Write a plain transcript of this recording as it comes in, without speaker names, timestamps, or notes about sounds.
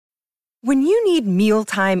When you need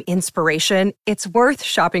mealtime inspiration, it's worth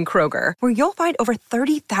shopping Kroger, where you'll find over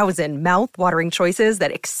 30,000 mouth-watering choices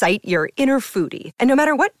that excite your inner foodie. And no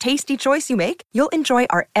matter what tasty choice you make, you'll enjoy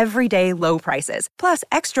our everyday low prices, plus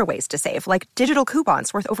extra ways to save, like digital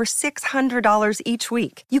coupons worth over $600 each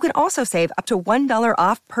week. You can also save up to $1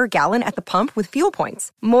 off per gallon at the pump with fuel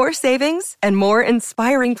points. More savings and more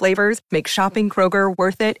inspiring flavors make shopping Kroger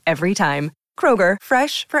worth it every time. Kroger,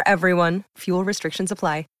 fresh for everyone. Fuel restrictions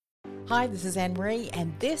apply. Hi, this is Anne-Marie,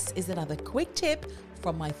 and this is another quick tip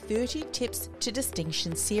from my 30 Tips to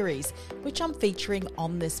Distinction series, which I'm featuring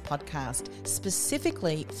on this podcast,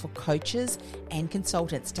 specifically for coaches and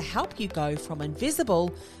consultants to help you go from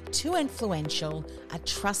invisible to influential, a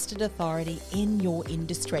trusted authority in your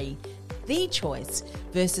industry. The choice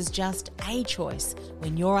versus just a choice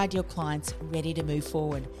when your ideal client's ready to move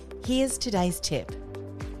forward. Here's today's tip.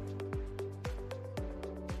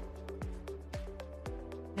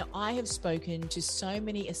 Now, I have spoken to so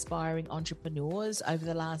many aspiring entrepreneurs over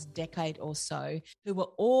the last decade or so who were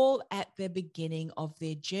all at the beginning of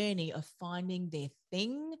their journey of finding their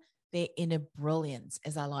thing, their inner brilliance,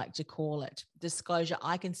 as I like to call it. Disclosure,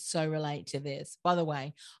 I can so relate to this. By the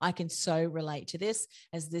way, I can so relate to this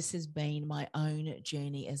as this has been my own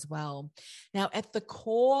journey as well. Now, at the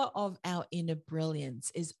core of our inner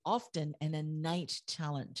brilliance is often an innate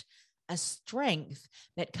talent, a strength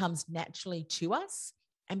that comes naturally to us.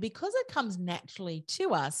 And because it comes naturally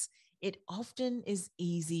to us, it often is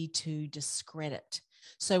easy to discredit.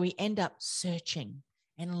 So we end up searching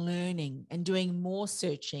and learning and doing more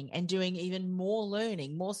searching and doing even more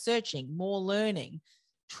learning, more searching, more learning,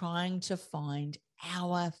 trying to find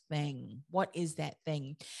our thing. What is that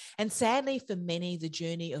thing? And sadly, for many, the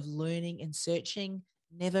journey of learning and searching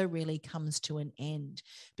never really comes to an end,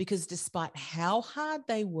 because despite how hard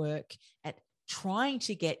they work at trying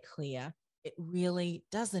to get clear, it really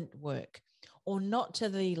doesn't work, or not to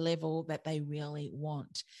the level that they really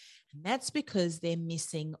want. And that's because they're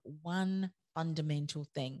missing one fundamental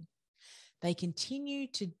thing. They continue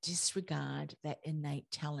to disregard that innate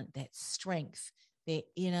talent, that strength, their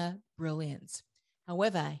inner brilliance.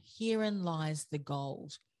 However, herein lies the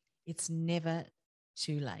gold. It's never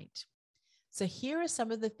too late. So here are some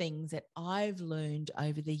of the things that I've learned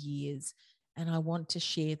over the years, and I want to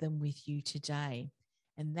share them with you today.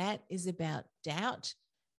 And that is about doubt,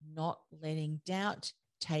 not letting doubt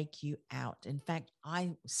take you out. In fact,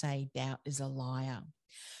 I say doubt is a liar.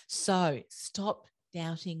 So stop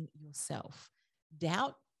doubting yourself.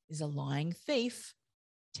 Doubt is a lying thief.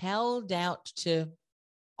 Tell doubt to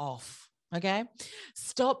off. Okay?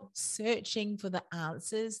 Stop searching for the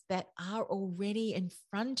answers that are already in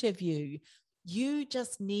front of you. You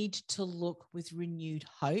just need to look with renewed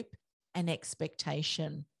hope and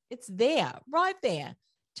expectation. It's there, right there.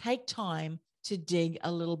 Take time to dig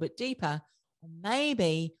a little bit deeper, or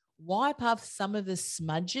maybe wipe off some of the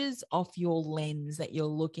smudges off your lens that you're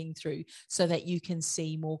looking through so that you can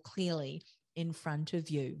see more clearly in front of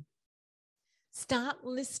you. Start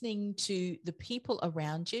listening to the people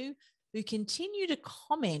around you who continue to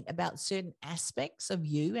comment about certain aspects of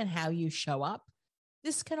you and how you show up.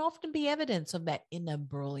 This can often be evidence of that inner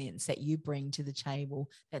brilliance that you bring to the table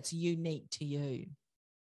that's unique to you.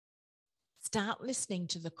 Start listening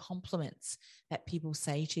to the compliments that people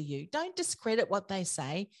say to you. Don't discredit what they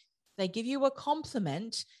say. They give you a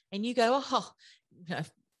compliment and you go, oh,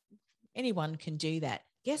 anyone can do that.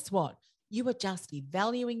 Guess what? You are just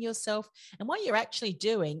devaluing yourself. And what you're actually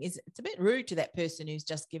doing is, it's a bit rude to that person who's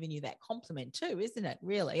just giving you that compliment too, isn't it?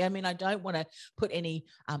 Really? I mean, I don't want to put any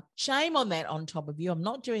shame on that on top of you. I'm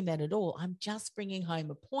not doing that at all. I'm just bringing home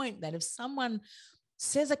a point that if someone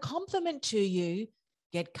says a compliment to you,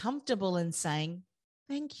 get comfortable in saying,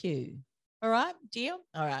 thank you. All right, deal?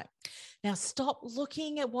 All right. Now stop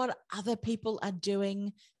looking at what other people are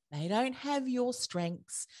doing. They don't have your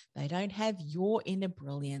strengths. They don't have your inner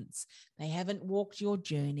brilliance. They haven't walked your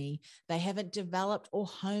journey. They haven't developed or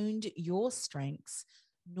honed your strengths,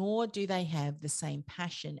 nor do they have the same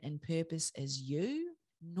passion and purpose as you,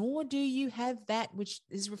 nor do you have that which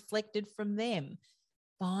is reflected from them.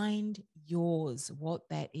 Find yours, what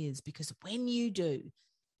that is, because when you do,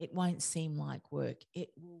 it won't seem like work. It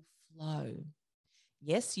will flow.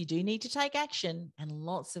 Yes, you do need to take action, and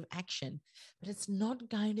lots of action, but it's not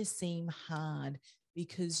going to seem hard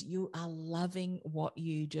because you are loving what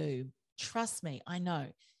you do. Trust me, I know.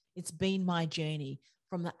 It's been my journey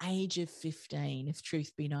from the age of 15, if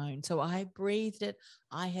truth be known. So I breathed it.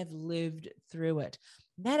 I have lived through it.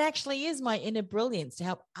 That actually is my inner brilliance, to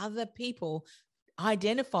help other people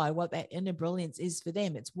identify what that inner brilliance is for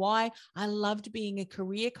them. It's why I loved being a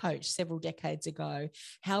career coach several decades ago,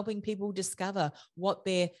 helping people discover what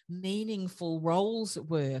their meaningful roles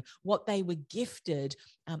were, what they were gifted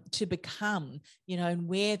to become, and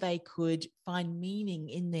where they could find meaning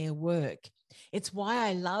in their work. It's why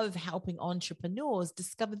I love helping entrepreneurs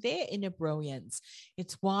discover their inner brilliance.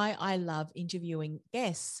 It's why I love interviewing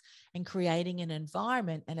guests and creating an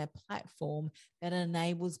environment and a platform that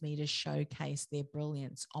enables me to showcase their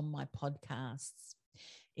brilliance on my podcasts.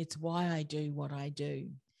 It's why I do what I do.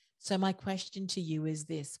 So my question to you is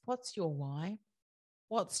this: what's your why?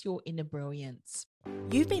 What's your inner brilliance?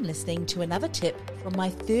 You've been listening to another tip from my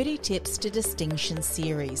 30 Tips to Distinction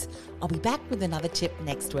series. I'll be back with another tip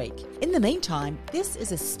next week. In the meantime, this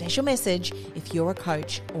is a special message if you're a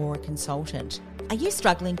coach or a consultant. Are you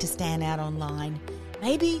struggling to stand out online?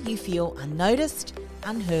 Maybe you feel unnoticed,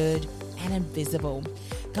 unheard, and invisible.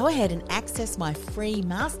 Go ahead and access my free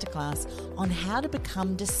masterclass on how to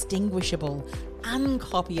become distinguishable,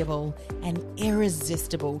 uncopyable, and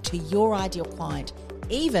irresistible to your ideal client,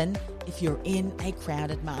 even if you're in a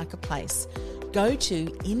crowded marketplace. Go to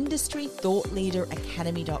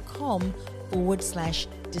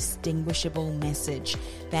industrythoughtleaderacademy.com/distinguishable message.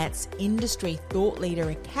 That's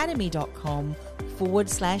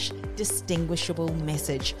industrythoughtleaderacademy.com/distinguishable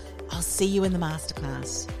message. I'll see you in the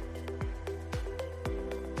masterclass.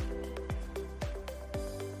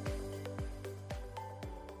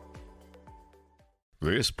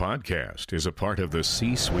 This podcast is a part of the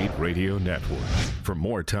C-Suite Radio Network. For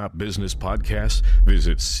more top business podcasts,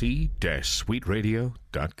 visit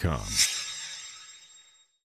c-suiteradio.com.